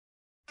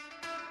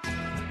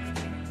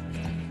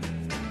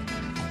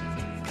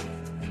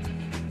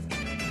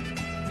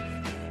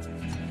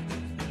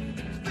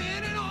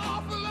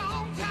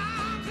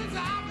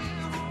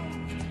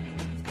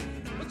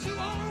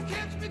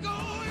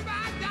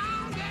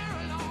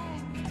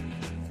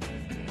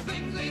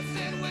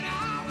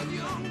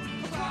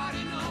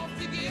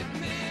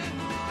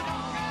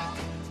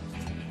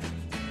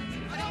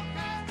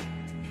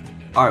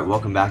All right,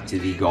 welcome back to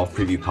the Golf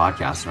Preview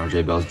Podcast and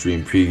RJ Bell's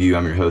Dream Preview.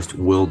 I'm your host,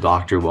 Will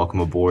Doctor. Welcome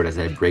aboard as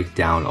I break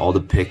down all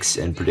the picks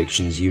and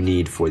predictions you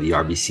need for the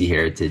RBC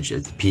Heritage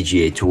as the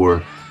PGA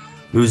Tour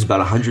moves about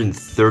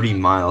 130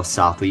 miles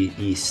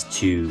southeast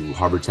to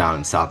Harbor Town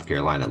in South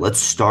Carolina. Let's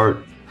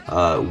start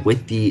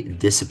with the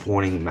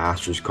disappointing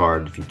Masters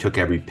card. If you took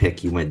every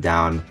pick, you went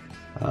down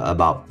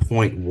about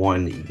zero point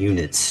 0.1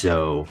 units,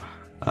 so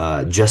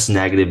just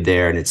negative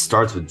there. And it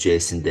starts with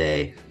Jason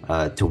Day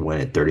to win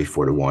at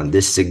 34-1.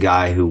 This is a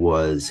guy who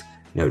was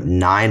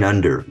 9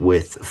 under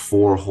with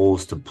 4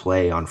 holes to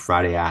play on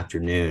Friday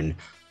afternoon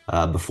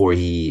before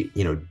he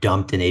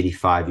dumped an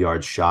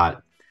 85-yard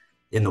shot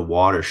in the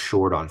water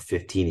short on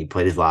 15. He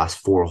played his last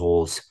 4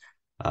 holes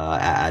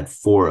at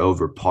 4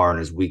 over par, and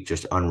his week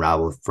just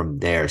unraveled from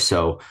there.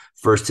 So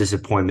first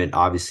disappointment,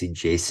 obviously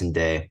Jason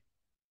Day.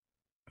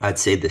 I'd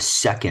say the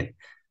second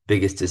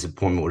biggest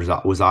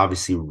disappointment was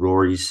obviously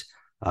Rory's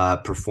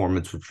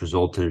performance, which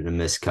resulted in a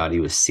miscut.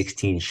 He was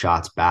 16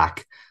 shots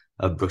back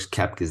of Brooks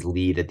Koepka's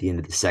lead at the end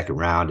of the second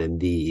round, and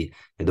the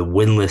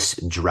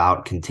winless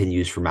drought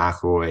continues for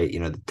McIlroy.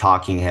 The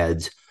talking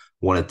heads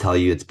want to tell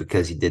you it's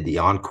because he did the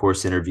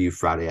on-course interview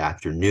Friday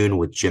afternoon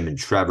with Jim and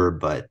Trevor,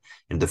 but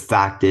the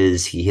fact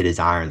is he hit his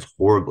irons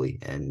horribly,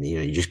 and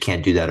you just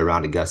can't do that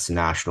around Augusta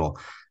National,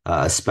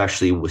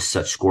 especially with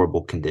such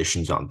scoreable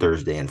conditions on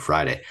Thursday and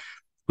Friday.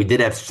 We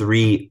did have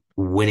 3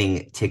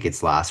 winning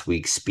tickets last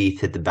week. Spieth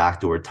hit the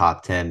backdoor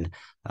top 10.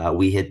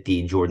 We hit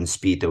the Jordan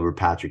Spieth over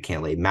Patrick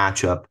Cantlay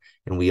matchup,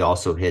 and we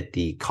also hit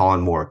the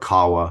Colin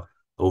Morikawa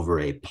over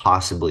a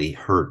possibly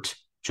hurt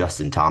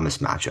Justin Thomas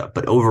matchup.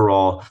 But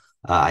overall,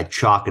 I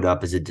chalk it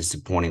up as a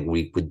disappointing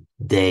week with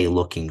Day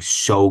looking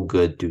so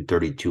good through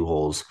 32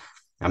 holes.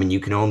 I mean, you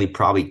can only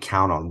probably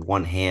count on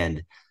one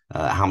hand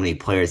how many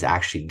players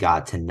actually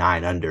got to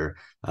 9 under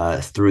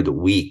through the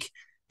week.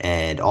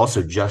 And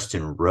also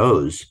Justin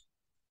Rose,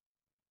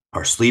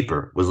 our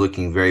sleeper, was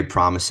looking very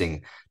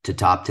promising to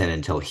top 10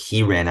 until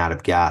he ran out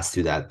of gas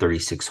through that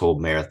 36-hole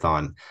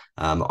marathon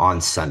on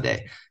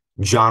Sunday.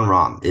 Jon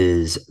Rahm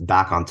is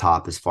back on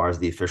top as far as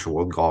the official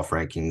world golf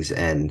rankings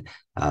and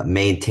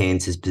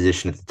maintains his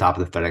position at the top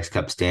of the FedEx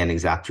Cup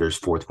standings after his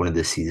 4th win of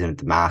this season at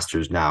the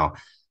Masters. Now,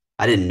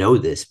 I didn't know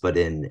this, but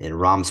in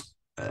Rahm's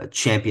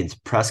Champions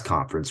press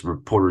conference, a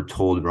reporter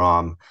told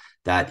Rahm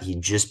that he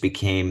just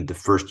became the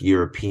first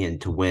European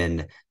to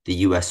win the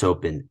U.S.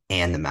 Open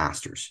and the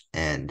Masters.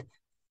 And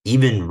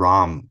even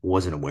Rahm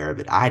wasn't aware of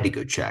it. I had to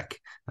go check.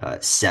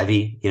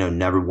 Seve,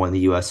 never won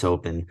the U.S.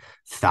 Open.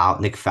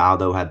 Nick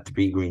Faldo had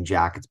 3 green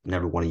jackets, but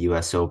never won a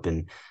U.S.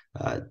 Open.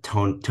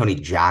 Tony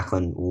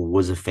Jacklin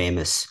was a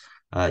famous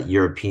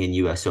European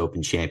U.S.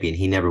 Open champion.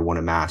 He never won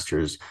a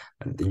Masters.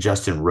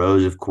 Justin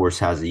Rose, of course,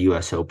 has a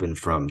U.S. Open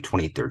from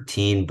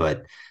 2013,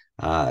 but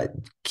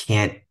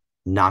can't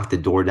knock the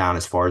door down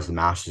as far as the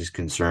Masters is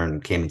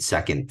concerned. Came in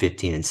second,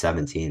 15 and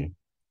 17.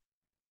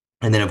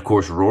 And then, of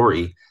course,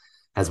 Rory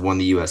has won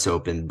the U.S.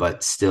 Open,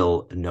 but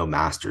still no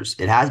Masters.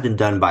 It has been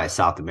done by a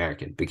South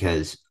American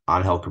because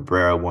Angel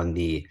Cabrera won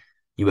the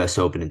U.S.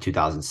 Open in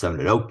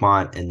 2007 at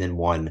Oakmont and then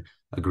won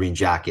a green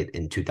jacket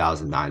in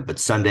 2009. But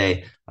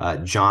Sunday,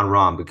 Jon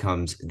Rahm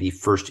becomes the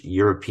first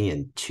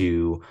European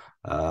to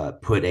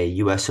put a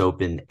U.S.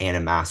 Open and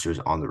a Masters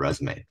on the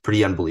resume.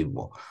 Pretty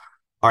unbelievable.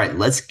 All right,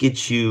 let's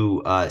get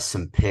you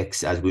some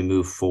picks as we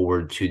move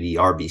forward to the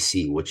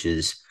RBC, which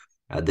is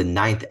the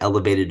 9th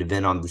elevated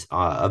event on this,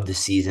 of the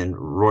season.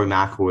 Rory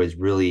McIlroy is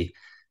really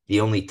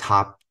the only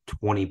top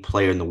 20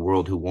 player in the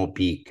world who won't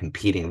be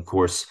competing. Of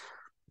course,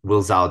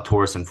 Will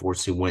Zalatoris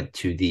unfortunately went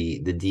to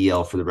the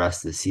DL for the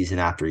rest of the season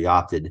after he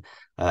opted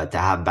to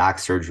have back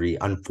surgery.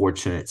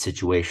 Unfortunate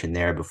situation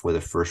there before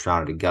the first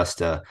round at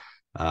Augusta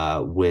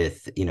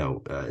with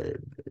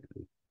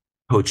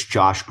Coach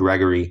Josh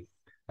Gregory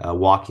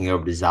walking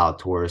over to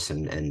Zalatoris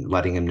and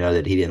letting him know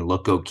that he didn't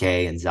look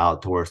okay. And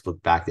Zalatoris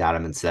looked back at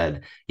him and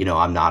said,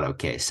 I'm not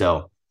okay.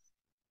 So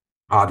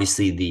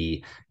obviously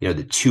the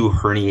 2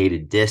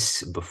 herniated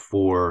discs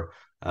before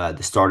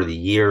the start of the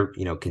year,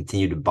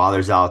 continued to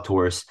bother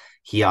Zalatoris.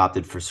 He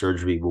opted for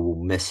surgery.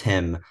 We'll miss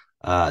him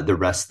the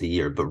rest of the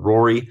year. But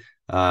Rory,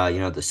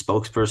 the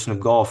spokesperson of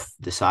golf,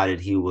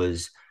 decided he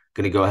was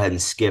going to go ahead and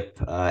skip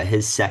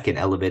his second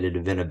elevated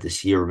event of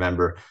this year.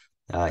 Remember,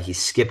 he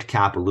skipped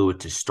Kapalua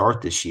to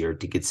start this year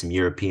to get some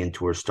European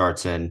Tour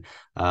starts in,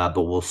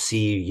 but we'll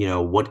see,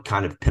 what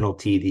kind of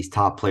penalty these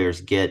top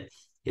players get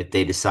if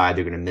they decide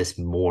they're going to miss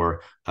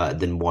more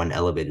than one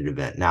elevated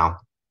event. Now,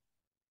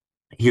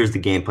 here's the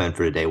game plan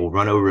for today. We'll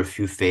run over a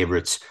few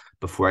favorites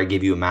before I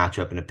give you a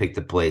matchup and a pick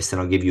to place. Then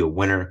I'll give you a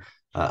winner,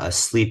 a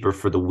sleeper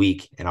for the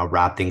week, and I'll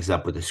wrap things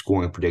up with a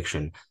scoring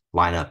prediction,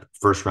 lineup,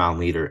 first round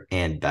leader,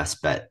 and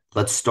best bet.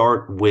 Let's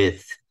start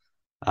with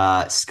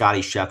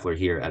Scotty Scheffler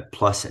here at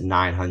plus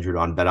 900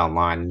 on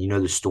BetOnline. And you know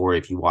the story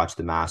if you watch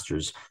the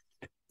Masters.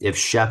 If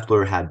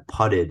Scheffler had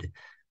putted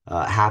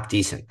half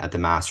decent at the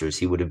Masters,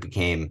 he would have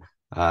became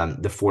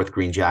the 4th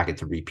green jacket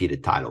to repeat a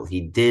title.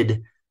 He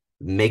did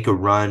make a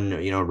run,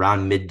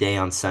 around midday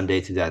on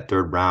Sunday through that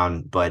 3rd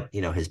round, but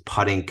his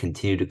putting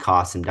continued to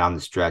cost him down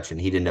the stretch, and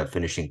he'd end up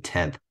finishing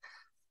 10th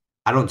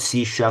I don't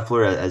see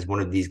Scheffler as one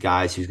of these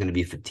guys who's going to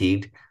be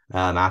fatigued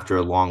after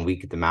a long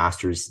week at the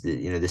Masters.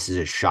 This is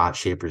a shot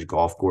shapers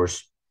golf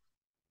course,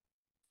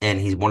 and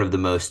he's one of the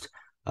most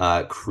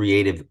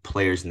creative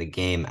players in the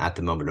game at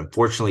the moment.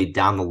 Unfortunately,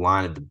 down the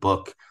line of the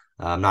book,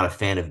 I'm not a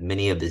fan of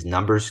many of his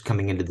numbers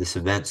coming into this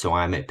event, so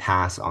I'm at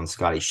pass on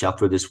Scotty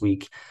Scheffler this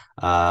week.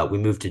 We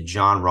moved to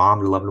John Rahm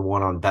at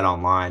 11-1 on Bet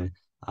Online.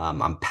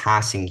 I'm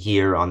passing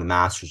here on the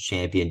Masters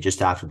champion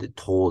just after the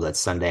toll that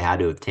Sunday had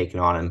to have taken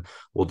on him.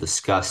 We'll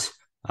discuss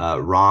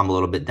Rahm a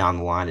little bit down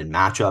the line in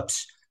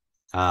matchups.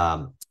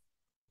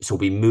 So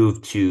we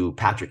moved to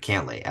Patrick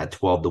Cantlay at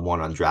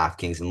 12-1 on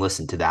DraftKings. And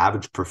listen, to the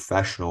average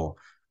professional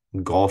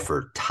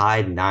golfer,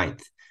 tied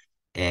ninth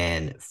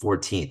and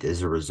 14th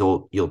is a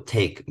result you'll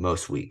take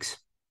most weeks.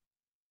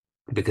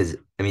 Because,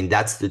 I mean,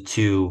 that's the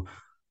two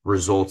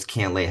results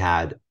Cantlay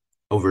had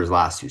over his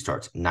last two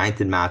starts: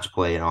 ninth in match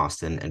play in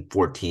Austin and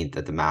 14th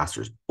at the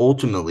Masters.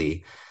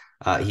 Ultimately,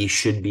 he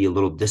should be a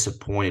little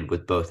disappointed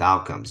with both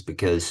outcomes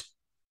because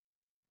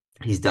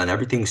he's done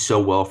everything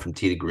so well from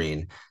tee to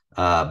green,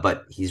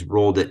 but he's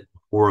rolled it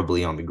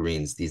horribly on the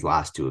greens these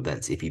last two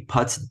events. If he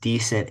putts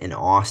decent in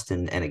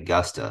Austin and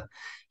Augusta,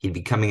 he'd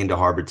be coming into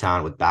Harbour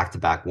Town with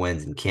back-to-back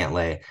wins, and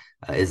Cantlay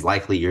is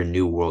likely your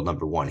new world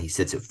number one. He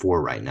sits at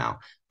 4 right now.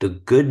 The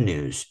good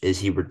news is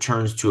he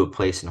returns to a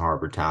place in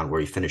Harbour Town where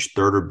he finished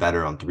third or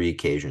better on 3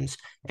 occasions,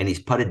 and he's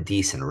putted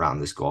decent around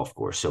this golf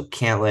course. So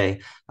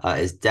Cantlay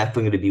is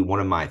definitely going to be one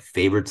of my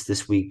favorites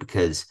this week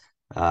because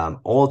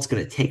all it's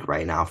going to take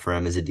right now for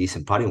him is a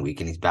decent putting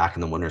week, and he's back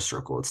in the winner's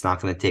circle. It's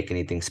not going to take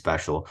anything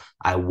special.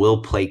 I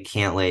will play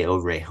Cantlay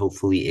over a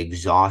hopefully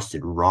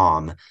exhausted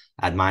Rahm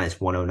at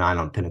 -109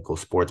 on Pinnacle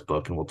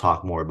Sportsbook, and we'll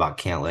talk more about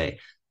Cantlay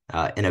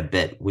in a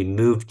bit. We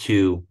move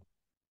to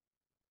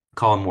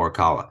Colin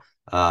Morikawa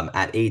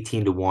at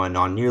 18-1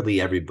 on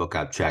nearly every book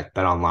I've checked.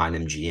 Bet Online,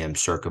 MGM,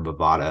 Circa,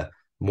 Bovada.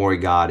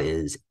 Morikawa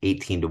is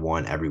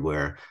 18-1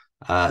 everywhere.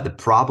 The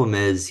problem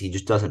is he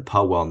just doesn't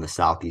putt well in the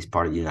southeast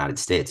part of the United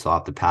States. So I'll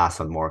have to pass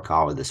on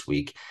Morikawa this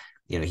week.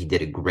 He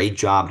did a great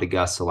job at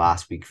Augusta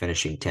last week,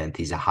 finishing 10th.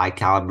 He's a high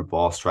caliber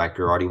ball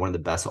striker, already one of the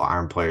best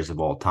iron players of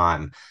all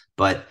time.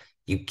 But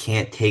you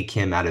can't take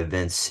him at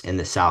events in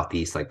the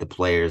southeast like the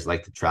Players,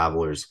 like the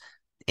Travelers,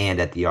 and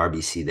at the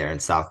RBC there in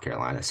South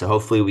Carolina. So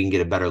hopefully we can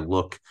get a better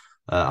look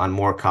on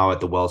Morikawa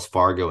at the Wells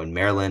Fargo in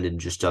Maryland in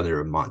just under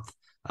a month.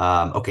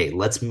 Okay,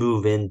 let's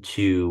move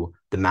into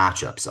the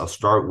matchups. I'll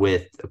start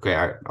with,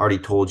 I already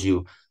told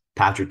you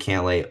Patrick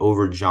Cantlay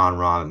over John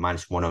Rahm at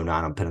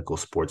 -109 on Pinnacle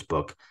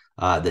Sportsbook.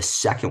 The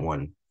second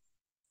one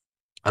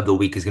of the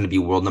week is going to be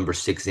world number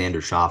 6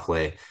 Xander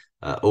Schauffele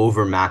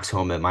over Max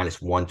Homa at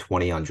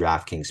 -120 on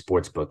DraftKings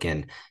Sportsbook.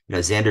 And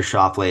Xander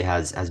Schauffele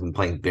has been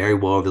playing very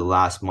well over the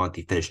last month.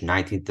 He finished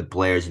 19th at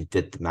Players and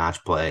 5th at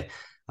Match Play.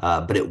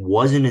 But it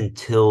wasn't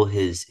until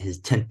his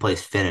 10th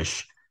place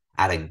finish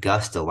at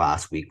Augusta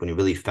last week when he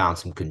really found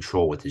some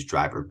control with his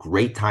driver.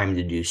 Great time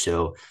to do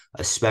so,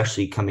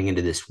 especially coming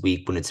into this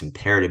week when it's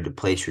imperative to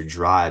place your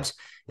drives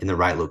in the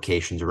right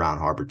locations around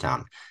Harbour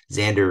Town.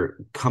 Xander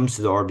comes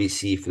to the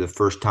RBC for the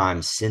first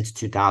time since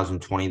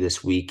 2020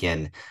 this week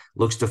and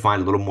looks to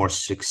find a little more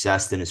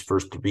success than his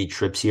first 3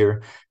 trips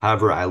here.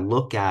 However, I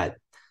look at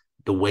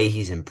the way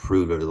he's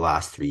improved over the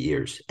last 3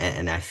 years,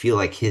 and I feel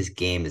like his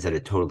game is at a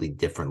totally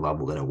different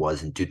level than it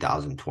was in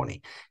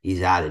 2020.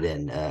 He's added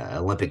an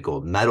Olympic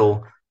gold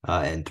medal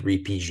and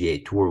 3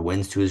 PGA Tour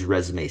wins to his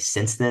resume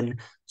since then.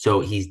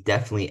 So he's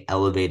definitely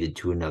elevated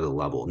to another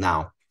level.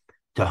 Now,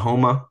 to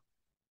Homa,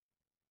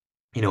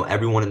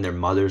 everyone and their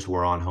mothers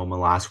were on Homa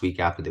last week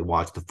after they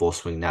watched the Full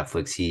Swing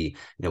Netflix. He,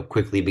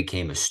 quickly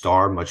became a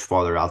star much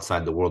farther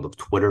outside the world of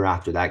Twitter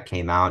after that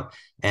came out,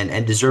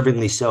 and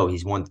deservingly so.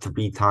 He's won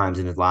 3 times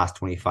in his last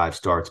 25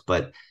 starts.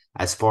 But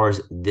as far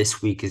as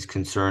this week is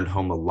concerned,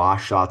 Homa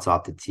lost shots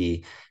off the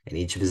tee in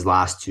each of his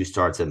last 2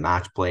 starts at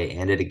Match Play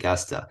and at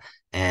Augusta.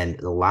 And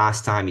the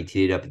last time he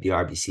teed it up at the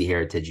RBC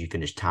Heritage, he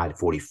finished tied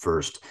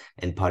 41st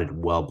and putted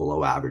well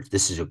below average.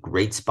 This is a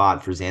great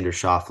spot for Xander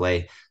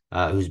Schauffele,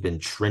 who's been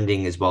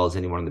trending as well as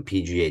anyone on the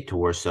PGA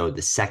Tour. So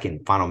the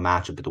second final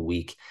matchup of the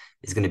week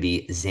is going to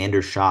be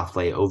Xander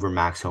Schauffele over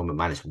Max Homa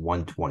at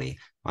 -120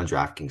 on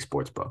DraftKings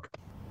Sportsbook.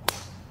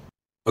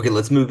 Okay,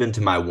 let's move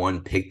into my one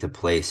pick to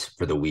place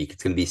for the week.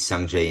 It's going to be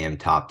Sungjae Im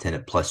top 10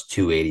 at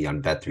 +280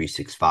 on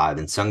Bet365.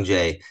 And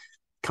Sungjae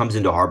comes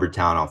into Harbour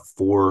Town off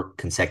 4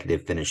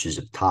 consecutive finishes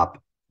of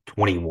top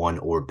 21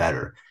 or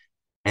better.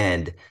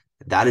 And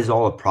that is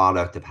all a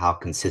product of how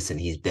consistent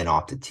he's been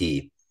off the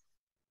tee,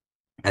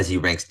 as he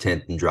ranks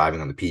 10th in driving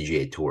on the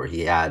PGA Tour.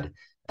 He had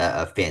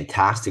a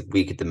fantastic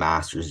week at the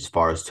Masters as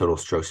far as total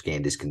strokes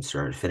gained is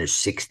concerned.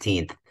 Finished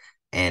 16th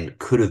and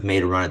could have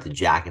made a run at the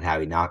jacket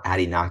had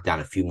he knocked down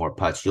a few more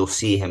putts. You'll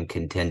see him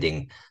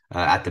contending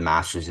at the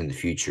Masters in the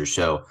future.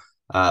 So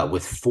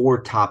with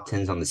 4 top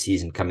 10s on the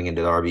season coming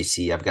into the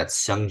RBC, I've got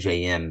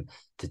Sungjae Im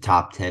to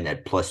top 10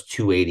 at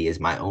 +280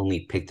 as my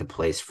only pick to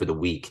place for the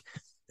week.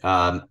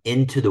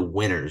 Into the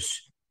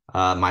winners,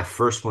 my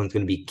first one's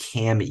going to be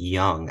Cam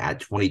Young at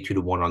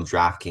 22-1 on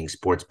DraftKings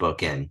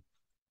Sportsbook. And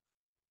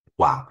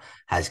Wow.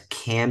 Has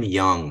Cam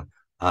Young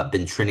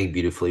been trending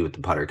beautifully with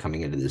the putter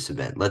coming into this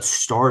event? Let's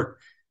start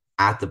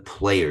at the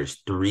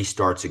players 3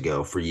 starts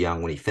ago for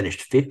Young when he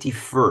finished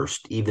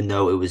 51st, even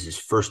though it was his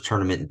first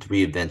tournament in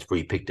 3 events where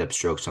he picked up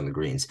strokes on the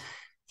greens.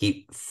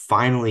 He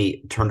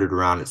finally turned it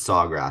around at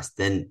Sawgrass.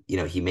 Then,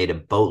 he made a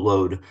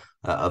boatload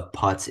of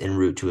putts en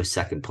route to a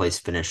second place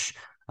finish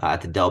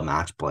at the Dell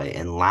match play.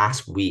 And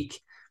last week,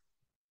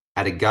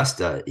 at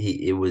Augusta,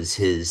 it was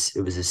his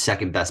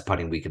second best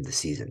putting week of the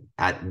season.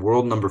 At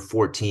world number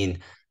 14,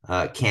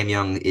 Cam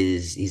Young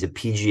he's a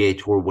PGA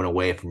Tour win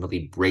away from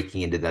really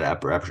breaking into that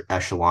upper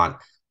echelon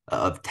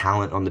of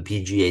talent on the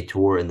PGA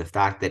Tour, and the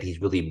fact that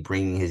he's really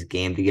bringing his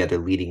game together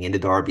leading into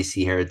the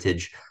RBC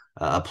Heritage,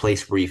 a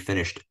place where he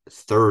finished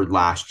third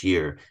last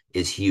year,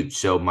 is huge.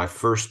 So my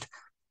first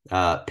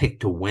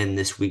pick to win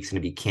this week is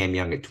going to be Cam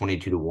Young at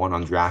 22-1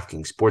 on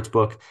DraftKings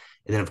Sportsbook.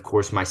 And then, of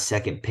course, my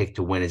second pick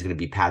to win is going to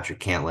be Patrick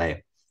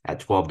Cantlay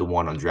at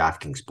 12-1 on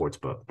DraftKings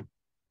Sportsbook.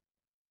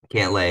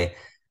 Cantlay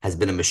has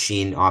been a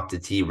machine off the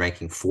tee,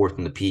 ranking 4th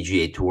on the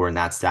PGA Tour in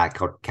that stat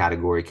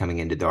category coming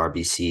into the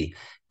RBC,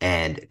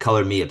 and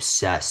colored me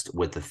obsessed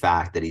with the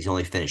fact that he's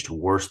only finished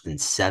worse than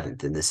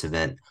 7th in this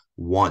event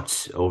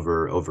once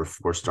over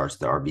 4 starts at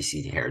the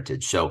RBC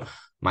Heritage. So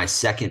my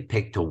second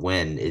pick to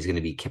win is going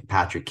to be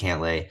Patrick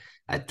Cantlay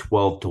at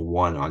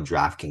 12-1 on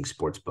DraftKings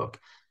Sportsbook.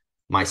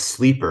 My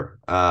sleeper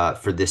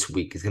for this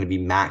week is going to be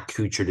Matt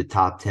Kuchar to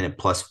top 10 at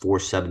plus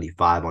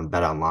 475 on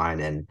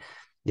BetOnline. And,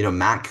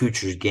 Matt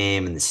Kuchar's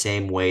game, in the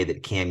same way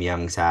that Cam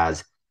Young's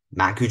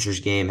Matt Kuchar's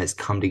game has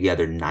come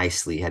together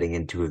nicely heading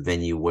into a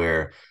venue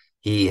where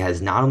he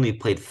has not only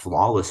played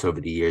flawless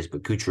over the years,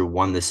 but Kuchar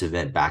won this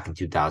event back in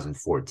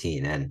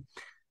 2014. And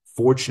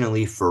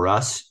fortunately for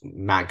us,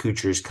 Matt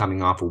Kuchar is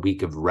coming off a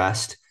week of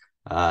rest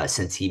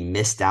since he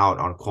missed out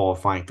on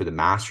qualifying for the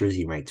Masters.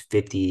 He ranks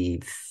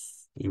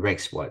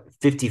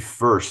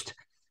 51st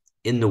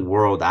in the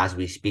world as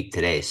we speak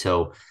today.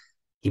 So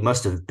he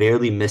must have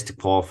barely missed a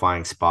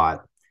qualifying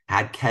spot.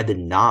 Had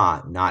Kevin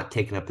Na not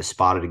taken up the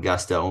spot at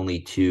Augusta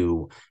only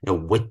to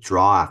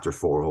withdraw after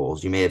 4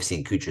 holes. You may have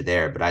seen Kuchar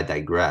there, but I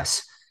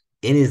digress.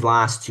 In his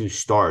last 2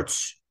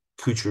 starts,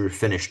 Kuchar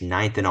finished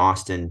 9th in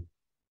Austin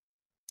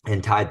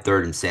and tied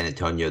 3rd in San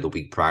Antonio the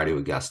week prior to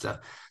Augusta.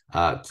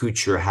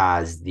 Kuchar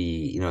has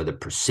the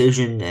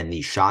precision and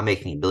the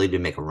shot-making ability to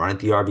make a run at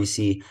the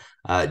RBC,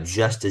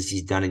 just as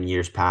he's done in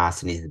years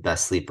past, and he's the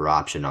best sleeper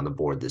option on the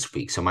board this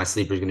week. So my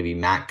sleeper is going to be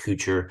Matt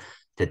Kuchar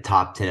to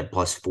top 10 at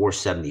plus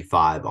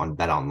 475 on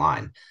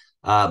BetOnline.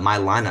 My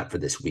lineup for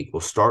this week, we'll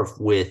start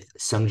with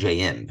Sungjae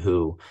Im,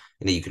 who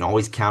you can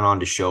always count on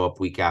to show up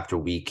week after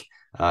week,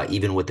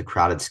 even with the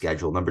crowded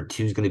schedule. Number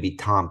 2 is going to be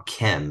Tom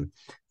Kim,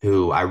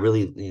 who I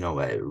really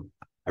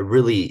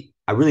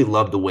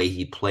love the way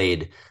he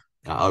played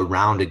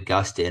around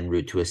Augusta en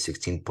route to a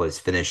 16th place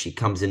finish. He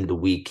comes into the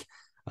week,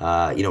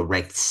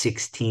 ranked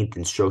 16th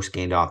in strokes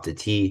gained off the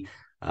tee.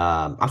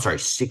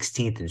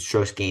 16th in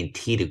strokes gained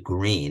tee to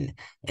green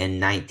and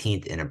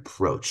 19th in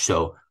approach.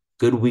 So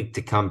good week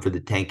to come for the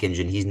tank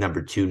engine. He's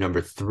number 2.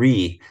 Number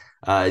 3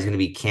 is going to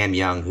be Cam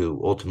Young,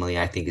 who ultimately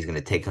I think is going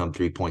to take home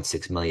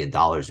 $3.6 million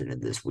in it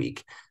this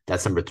week.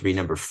 That's number 3.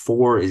 Number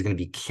 4 is going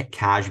to be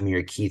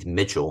Kashmir Keith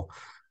Mitchell,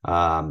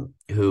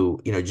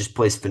 who, just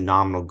plays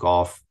phenomenal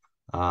golf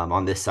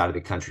on this side of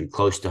the country,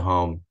 close to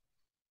home.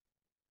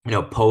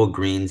 POA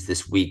greens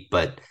this week,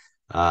 but,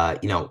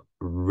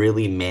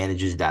 really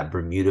manages that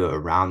Bermuda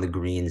around the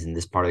greens in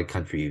this part of the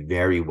country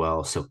very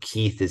well. So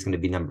Keith is going to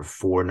be number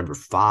 4. Number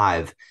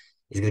 5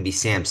 is going to be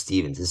Sam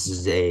Stevens. This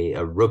is a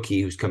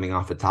rookie who's coming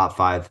off a top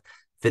 5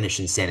 finish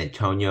in San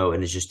Antonio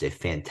and is just a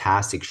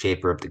fantastic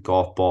shaper of the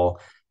golf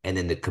ball. And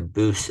then the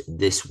caboose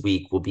this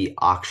week will be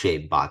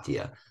Akshay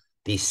Bhatia.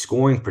 The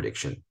scoring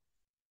prediction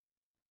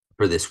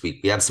for this week,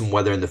 we have some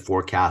weather in the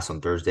forecast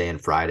on Thursday and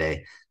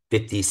Friday,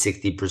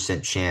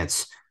 50-60%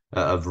 chance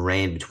of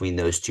rain between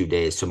those 2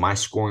 days. So my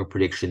scoring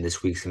prediction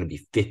this week is going to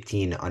be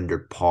 15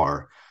 under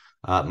par.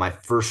 My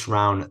first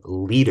round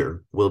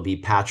leader will be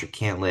Patrick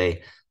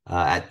Cantlay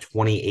at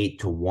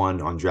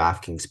 28-1 on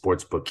DraftKings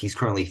Sportsbook. He's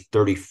currently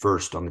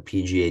 31st on the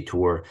PGA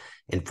Tour,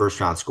 and first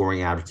round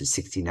scoring average is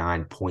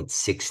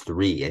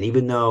 69.63. And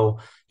even though,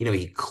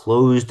 he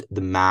closed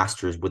the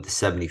Masters with the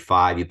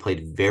 75, he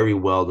played very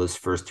well those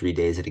first 3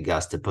 days at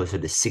Augusta,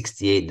 posted a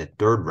 68 in the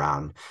 3rd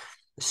round.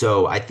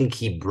 So I think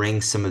he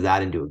brings some of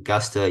that into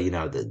Augusta.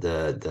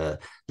 The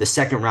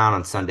second round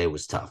on Sunday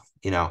was tough.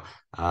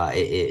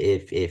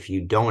 If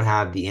you don't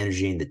have the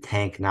energy in the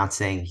tank, not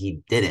saying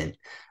he didn't,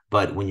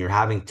 but when you're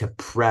having to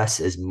press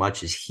as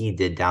much as he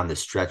did down the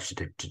stretch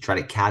to try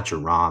to catch a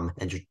Rahm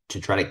and to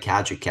try to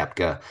catch a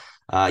Koepka,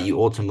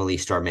 you ultimately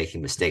start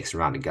making mistakes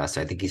around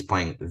Augusta. I think he's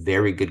playing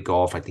very good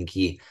golf. I think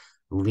he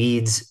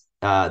leads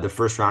the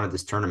first round of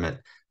this tournament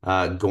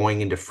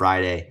going into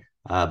Friday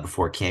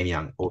before Cam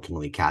Young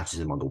ultimately catches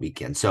him on the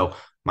weekend. So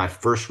my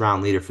first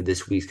round leader for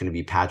this week is going to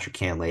be Patrick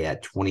Cantlay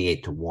at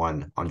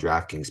 28-1 on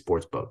DraftKings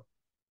Sportsbook.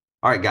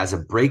 All right, guys, a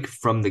break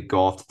from the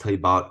golf to tell you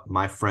about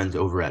my friends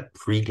over at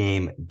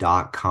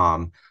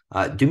pregame.com.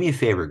 Do me a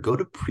favor, go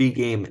to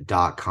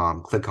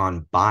pregame.com, click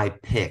on buy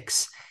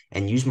picks,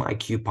 and use my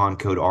coupon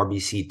code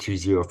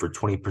RBC20 for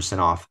 20%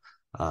 off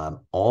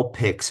all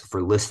picks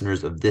for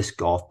listeners of this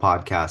golf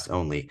podcast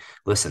only.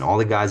 Listen, all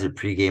the guys at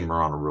pregame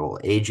are on a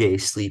roll.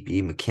 AJ,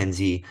 Sleepy,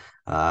 Mackenzie,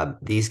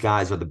 these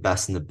guys are the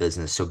best in the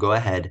business. So go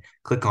ahead,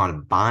 click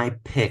on buy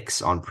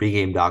picks on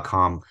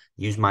pregame.com.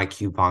 Use my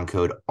coupon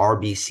code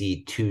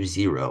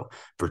RBC20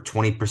 for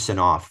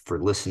 20% off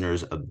for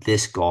listeners of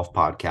this golf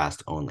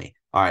podcast only.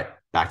 All right,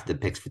 back to the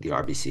picks for the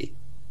RBC.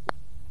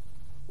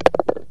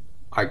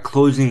 All right,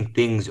 closing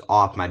things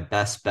off, my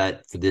best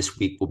bet for this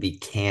week will be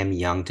Cam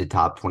Young to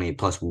top 20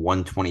 plus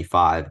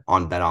 125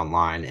 on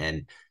BetOnline.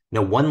 And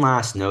one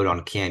last note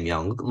on Cam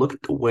Young. Look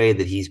at the way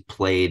that he's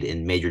played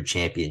in major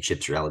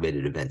championships or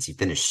elevated events. He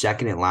finished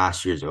second at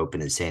last year's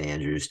Open in St.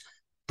 Andrews,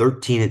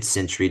 13th at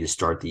Century to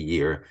start the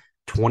year,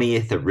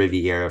 20th at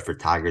Riviera for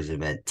Tiger's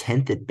event,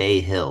 10th at Bay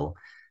Hill,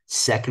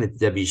 2nd at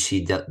the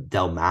WC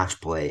Dell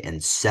Match Play, and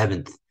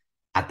 7th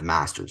at the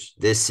Masters.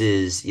 This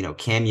is,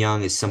 Cam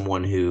Young is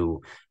someone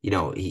who,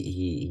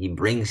 he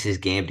brings his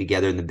game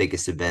together in the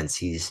biggest events.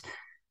 He's,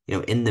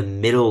 in the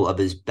middle of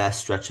his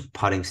best stretch of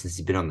putting since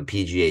he's been on the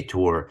PGA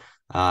Tour.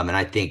 And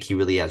I think he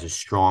really has a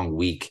strong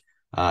week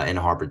in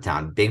Harbour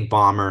Town. Big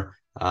bomber,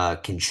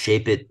 can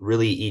shape it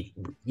really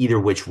either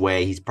which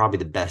way. He's probably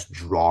the best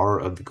drawer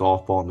of the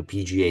golf ball on the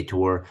PGA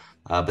Tour.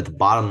 But the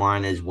bottom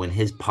line is when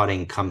his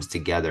putting comes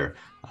together,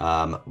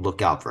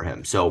 look out for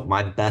him. So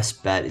my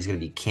best bet is going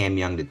to be Cam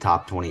Young to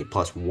top 20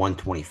 plus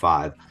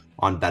 125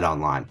 on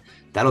BetOnline.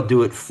 That'll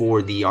do it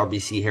for the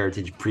RBC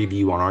Heritage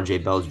preview on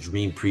RJ Bell's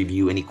Dream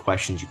Preview. Any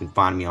questions, you can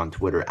find me on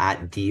Twitter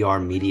at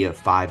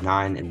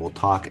drmedia59, and we'll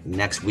talk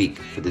next week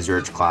for the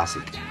Zurich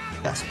Classic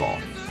Best Ball.